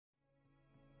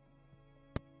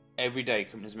every day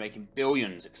companies are making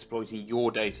billions exploiting your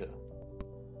data.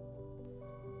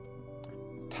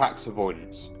 Tax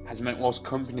avoidance has meant whilst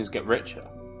companies get richer,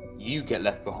 you get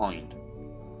left behind.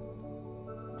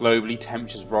 Globally,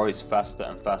 temperatures rise faster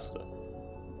and faster,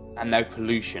 and now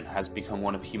pollution has become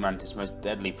one of humanity's most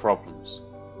deadly problems.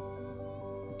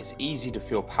 It's easy to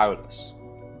feel powerless.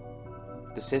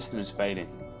 The system is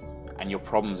failing, and your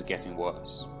problems are getting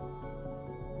worse.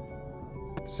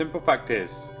 Simple fact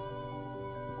is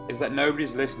that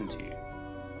nobody's listening to you.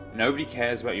 Nobody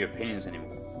cares about your opinions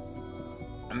anymore.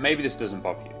 And maybe this doesn't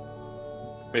bother you,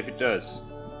 but if it does,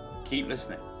 keep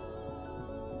listening.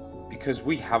 Because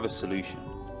we have a solution.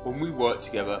 When we work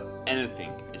together,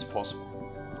 anything is possible.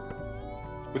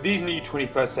 With these new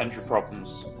 21st century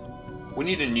problems, we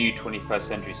need a new 21st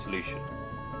century solution.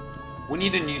 We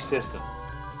need a new system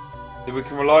that we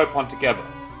can rely upon together.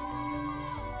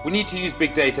 We need to use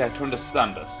big data to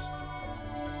understand us,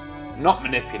 not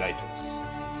manipulate us.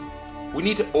 We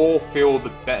need to all feel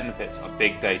the benefits of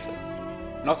big data,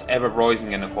 not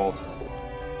ever-rising inequality.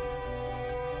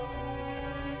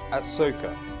 At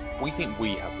SocCap, we think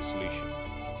we have the solution.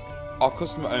 Our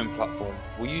customer-owned platform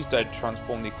will use data to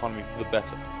transform the economy for the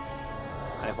better.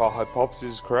 And if our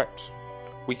hypothesis is correct,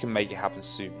 we can make it happen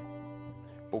soon.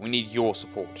 But we need your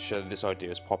support to show that this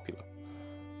idea is popular.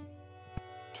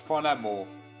 To find out more,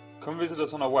 come visit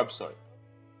us on our website,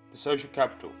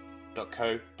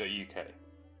 thesocialcapital.co.uk.